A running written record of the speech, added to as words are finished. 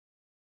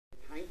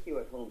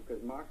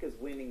Mark is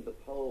winning the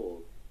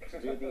poll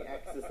to do the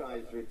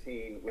exercise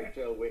routine with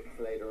Joe Wicks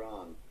later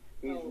on.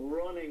 He's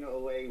running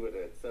away with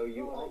it, so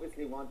you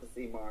obviously want to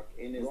see Mark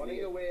in his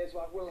running away is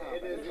what will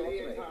happen. In his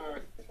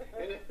leotard.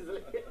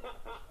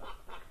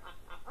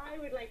 I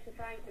would like to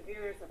thank the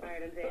viewers of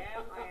Ireland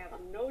AM. I have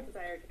no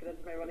desire to get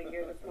into my running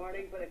gear this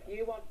morning, but if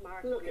you want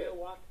Mark, look, you know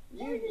what?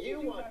 You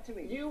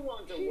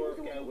want to work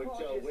out with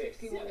Joe Wicks.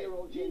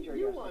 61-year-old ginger.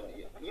 You want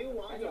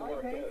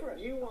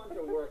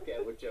to work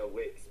out with Joe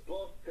Wicks,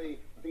 but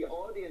the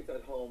audience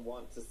at home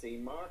wants to see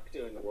Mark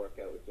doing a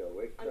workout with Joe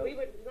Wicks. And we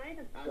wouldn't deny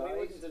them. And we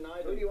wouldn't deny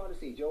them. Who do you want to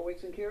see, Joe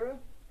Wicks and Ciara?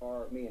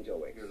 Or me and Joe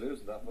Wicks? You're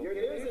losing that one. You're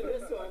losing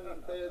this one.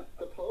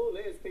 The poll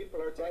is people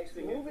are texting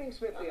it. Moving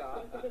swiftly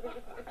on.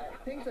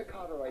 Things are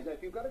cauterized. Now,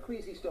 if you've got a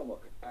queasy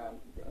stomach,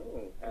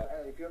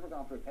 if you've ever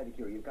gone for a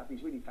pedicure, you've got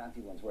these really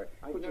fancy ones where...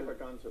 I've never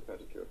gone to a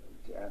pedicure.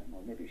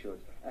 Well, maybe you should.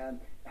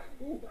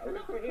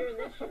 Not for hearing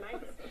this, you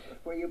might.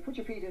 Where you put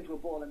your feet into a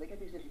bowl and they get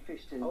these little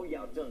fish to... Oh,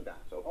 yeah, I've done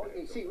that. Okay. Oh,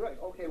 you see, right.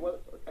 Okay, well,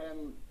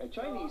 a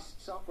Chinese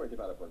software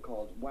developer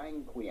called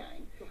Wang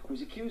Qiang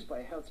was accused by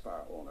a health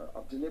spa owner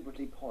of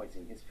deliberately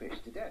poisoning his fish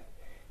to death.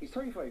 He's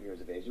 35 years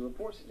of age, and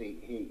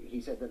reportedly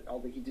he said that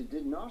although he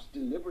did not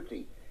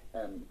deliberately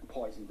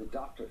poison the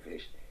doctor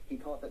fish, he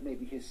thought that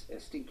maybe his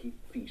stinky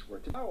feet were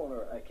to... Our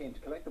owner came to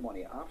collect the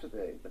money after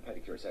the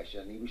pedicure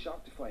session, and he was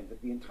shocked to find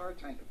that the entire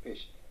tank of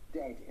fish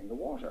dead in the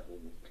water.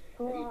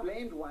 He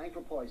blamed Wang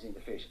for poisoning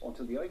the fish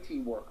until the IT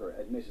worker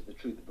admitted the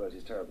truth about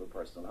his terrible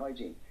personal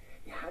hygiene.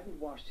 He hadn't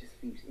washed his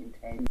feet in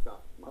 10 years.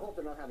 I hope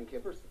they're not having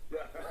kippers.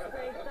 That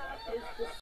is